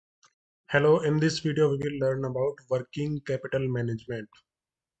Hello, in this video we will learn about working capital management.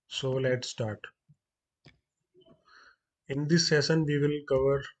 So let's start. In this session we will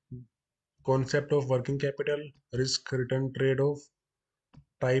cover concept of working capital, risk return trade-off,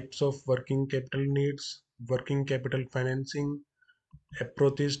 types of working capital needs, working capital financing,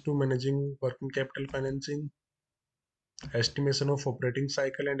 approaches to managing working capital financing, estimation of operating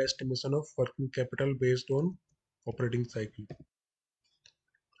cycle and estimation of working capital based on operating cycle.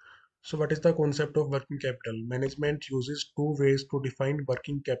 So what is the concept of working capital? Management uses two ways to define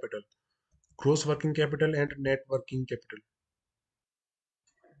working capital: gross working capital and net working capital.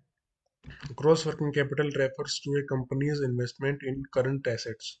 Gross working capital refers to a company's investment in current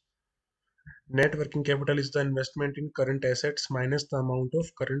assets. Net working capital is the investment in current assets minus the amount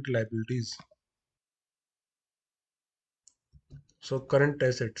of current liabilities. So current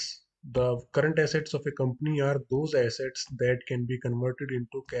assets. The current assets of a company are those assets that can be converted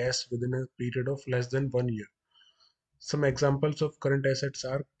into cash within a period of less than 1 year. Some examples of current assets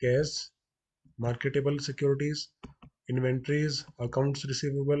are cash, marketable securities, inventories, accounts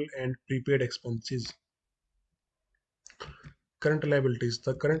receivable, and prepaid expenses. Current liabilities.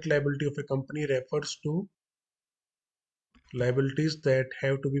 The current liability of a company refers to liabilities that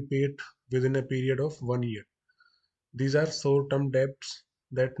have to be paid within a period of 1 year. These are short-term debts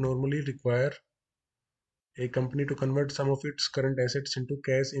that normally require a company to convert some of its current assets into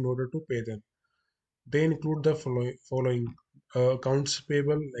cash in order to pay them. They include the following accounts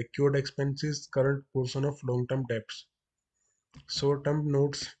payable, accrued expenses, current portion of long-term debts, short-term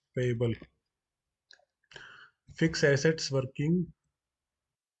notes payable, fixed assets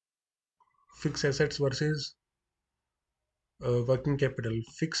fixed assets versus working capital.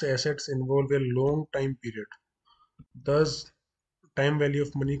 Fixed assets involve a long time period. Thus, time value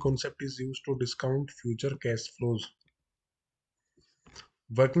of money concept is used to discount future cash flows.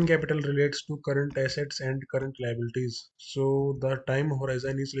 Working capital relates to current assets and current liabilities. So the time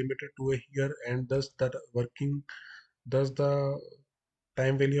horizon is limited to a year, and thus the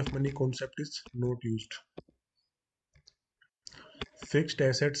time value of money concept is not used. Fixed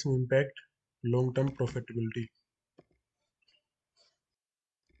assets impact long-term profitability.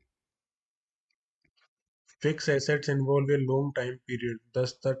 Fixed assets involve a long time period.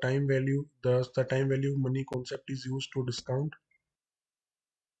 Thus the time value money concept is used to discount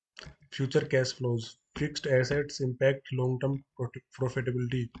future cash flows. Fixed assets impact long-term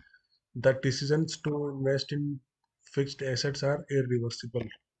profitability. The decisions to invest in fixed assets are irreversible.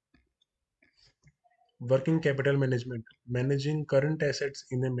 Working capital management. Managing current assets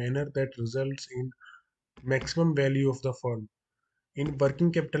in a manner that results in maximum value of the firm. In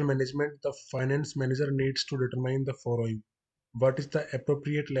working capital management, the finance manager needs to determine the following. What is the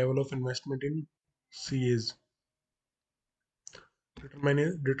appropriate level of investment in CAs?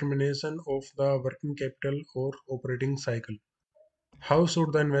 Determination of the working capital or operating cycle. How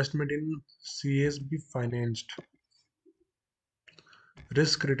should the investment in CAs be financed?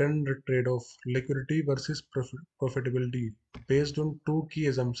 Risk return trade-off, liquidity versus profitability. Based on two key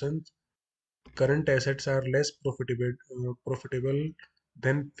assumptions, current assets are less profitable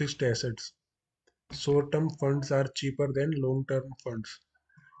than fixed assets. Short-term funds are cheaper than long-term funds.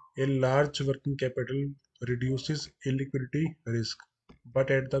 A large working capital reduces illiquidity risk,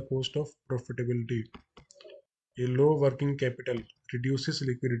 but at the cost of profitability. A low working capital reduces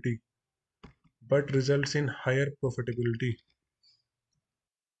liquidity, but results in higher profitability.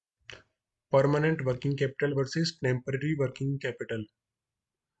 Permanent working capital versus temporary working capital.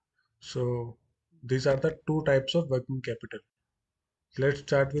 So these are the two types of working capital. Let's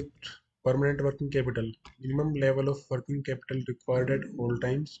start with permanent working capital. Minimum level of working capital required at all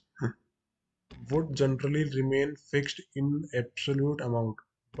times would generally remain fixed in absolute amount,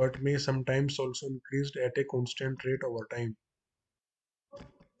 but may sometimes also increase at a constant rate over time.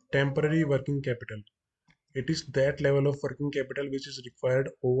 Temporary working capital. It is that level of working capital which is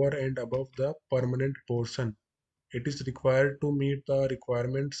required over and above the permanent portion. It is required to meet the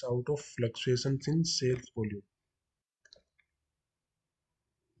requirements out of fluctuations in sales volume.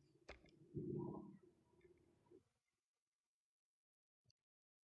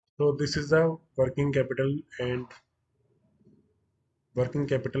 So this is the working capital and working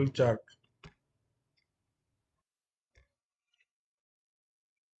capital chart.